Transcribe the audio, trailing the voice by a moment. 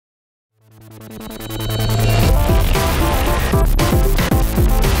I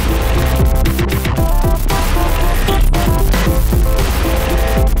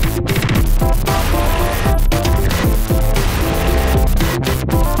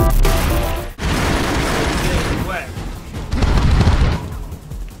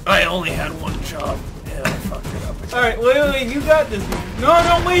only had one job, and I fucked it up again. Alright, wait, you got this. No,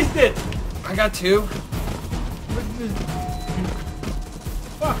 don't waste it! I got 2.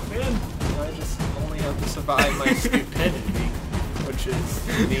 Fuck, man. I just only have to survive my stupidity, which is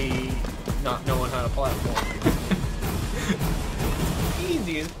me not knowing how to platform.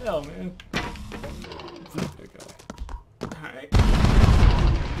 Easy as hell, man. Alright.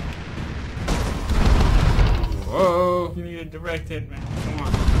 Whoa. You need a direct hit, man. Come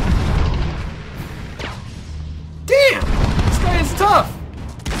on. Damn! This guy is tough!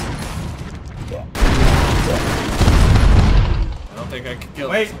 I don't think I could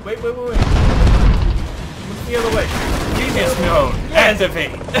kill him. Wait. Look the other way. Genius mode.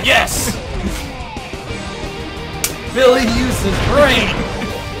 Activate. Yes! Billy used his brain!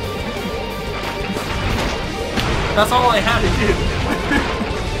 That's all I had to do.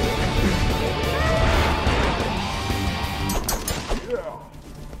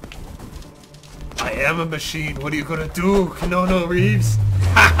 I am a machine. What are you gonna do, Keanu Reeves?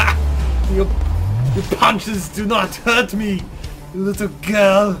 your punches do not hurt me, little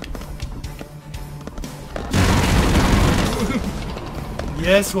girl.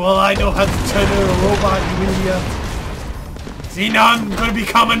 Yes, well, I know how to turn into a robot, you idiot. See, now I'm gonna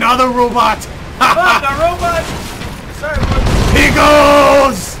become another robot. Fuck, a robot! Sorry,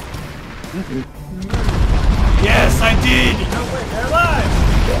 Pickles! Yes, I did. no, wait, they're alive!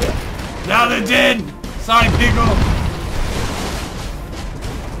 Now they're dead! Sorry, Pickle!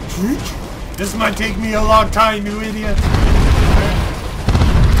 This might take me a long time, you idiot!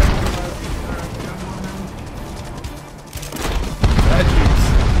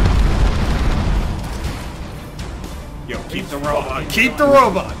 Yo, keep the robot! Keep the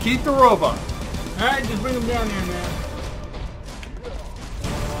robot! Keep the robot! Alright, just bring him down here, man.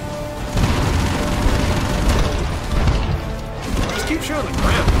 Just keep shooting the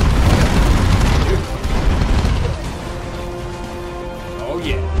ground. Oh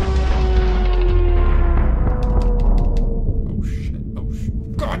yeah. Oh shit. Oh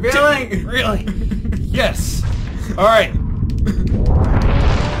shit. God Really? damn. Really? Yes. Alright.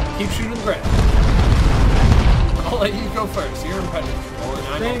 Keep shooting the ground. I'll let you go first. You're impenetrable and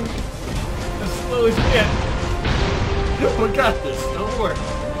I'm As slow as shit. we got this. Don't worry.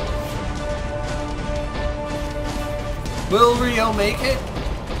 Will Rio make it?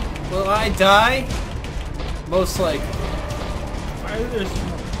 Will I die? Most likely. Why is this?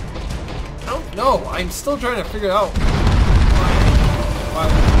 I don't know. I'm still trying to figure out why.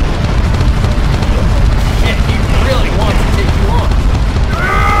 Shit, he really wants to take you on.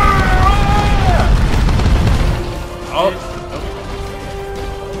 Oh.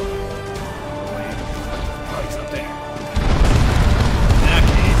 Oh, he's up there. In that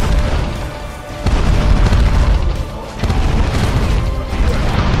case.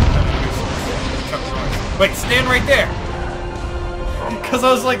 Wait, stand right there. Because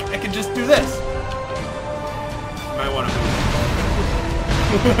I was like, I could just do this. You might want to move.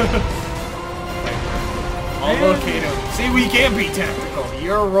 I'll locate him. See, we can't be tactical.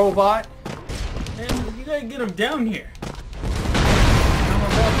 You're a robot. Man, you gotta get him down here.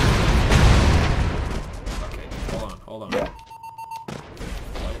 Okay, hold on.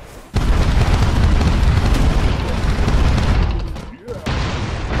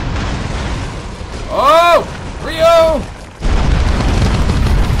 Oh! Rio!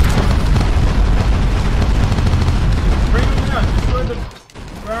 Bring him down. Destroy the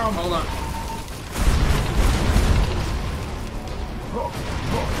ground. Hold on.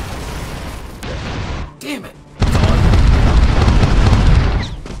 Damn it!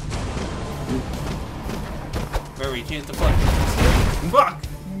 Remember, you can't deflect. Fuck!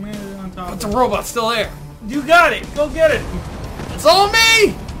 You made it on top. But the robot's still there. You got it! Go get it! It's all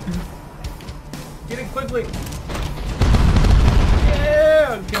me! Get it quickly!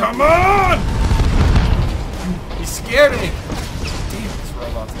 Yeah! Come on! He's scared of me. Damn, this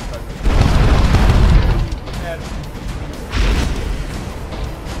robot's infected.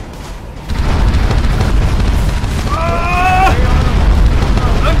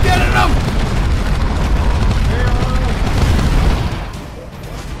 I'm getting him!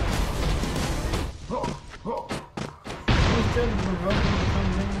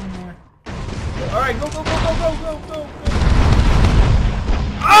 Alright, go!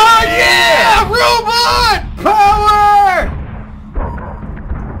 Oh yeah! Robot! Power!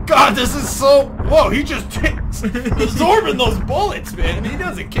 God, this is so... Whoa, he just absorbing those bullets, man. He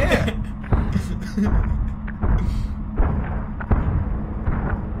doesn't care.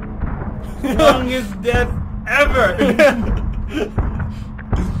 Longest death ever.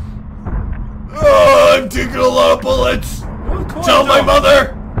 Oh, I'm taking a lot of bullets. Tell my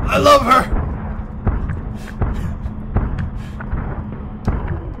mother I love her.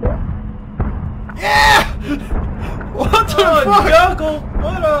 Yeah! What the fuck? Jungle,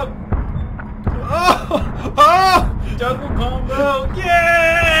 what up? Oh! Jungle combo,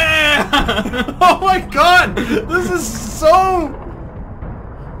 yeah! Oh my god! This is so...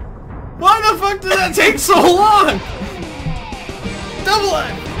 Why the fuck did that take so long? Double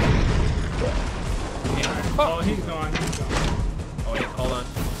it! Oh, he's gone. He's gone. Oh wait, hold on.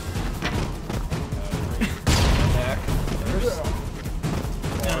 Back first.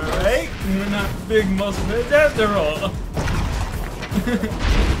 Alright, we're not big muscle heads after all.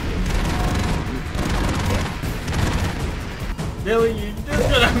 Billy, you just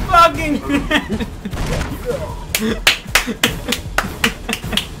gonna fucking...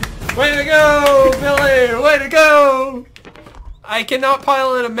 Way to go, Billy! Way to go! I cannot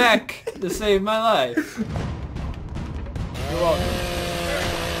pilot a mech to save my life. You're welcome.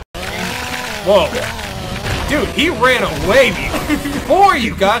 Whoa. Dude, he ran away before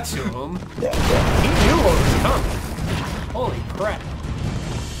you got to him. He knew what was coming. Holy crap.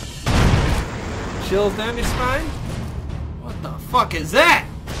 Chills down your spine? What the fuck is that?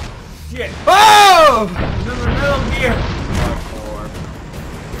 Shit. Oh! Another Metal Gear.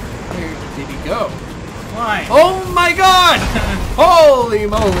 Where did he go? Fine. Oh my god! Holy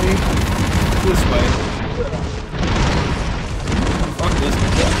moly! This way. Fuck this.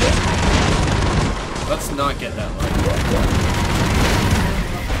 Let's not get that light.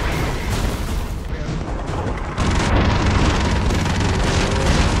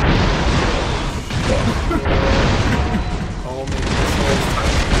 Oh, maybe this whole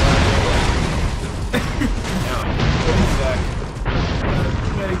time. Now, exactly.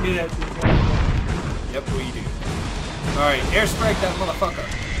 Gotta get at this one. Yep, we do. Alright, airstrike that motherfucker.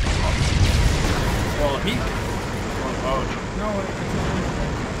 Well, he... Oh, No,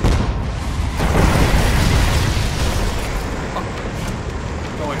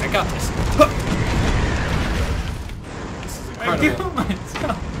 don't worry, I got this. This is I incredible. killed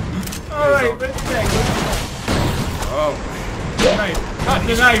myself. Alright, let's check. Oh. The knife. God, The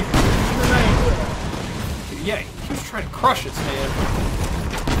he's- knife. The knife. Yeah, he was trying to crush its hand.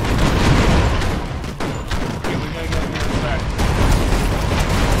 Okay, we gotta get on the other side.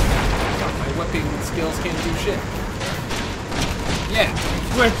 My whipping skills can't do shit. Yeah.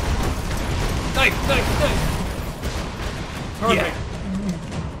 Switch. Knife, knife, knife. Perfect.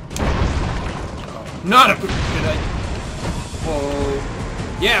 Not a... Did I... Whoa.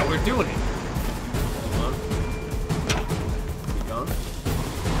 Yeah, we're doing it. Hold on. We gone?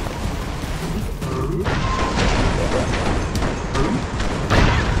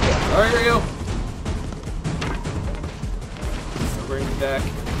 Alright, here we go. So bring me back.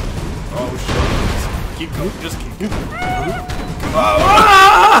 Oh shit. Keep going. Just keep going. Oh,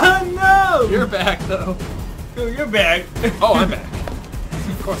 Ah, no! you're back though. Oh, you're back. Oh, I'm back.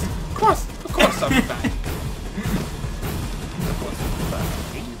 Of course I'm back. Of course I'm back.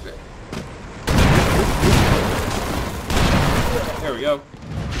 There we go.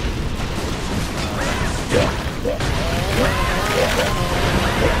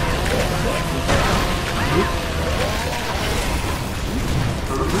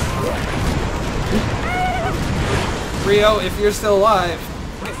 Rio, if you're still alive,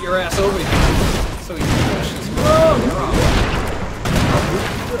 get your ass over here so you can finish this.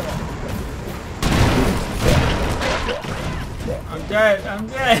 I'm dead. I'm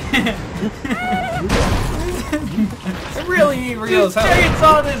dead. I really need Rio's Just help.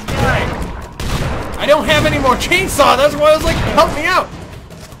 chainsaw this guy. I don't have any more chainsaw, that's why I was like, help me out.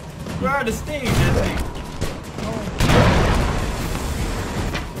 We're out of steam, I think.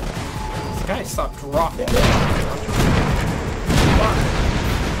 This guy stopped dropping.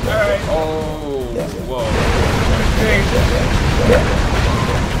 Alright. Oh, whoa. Okay.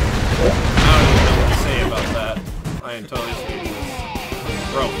 I don't even know what to say about that. I am totally speechless.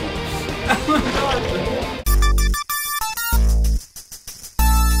 Broforce.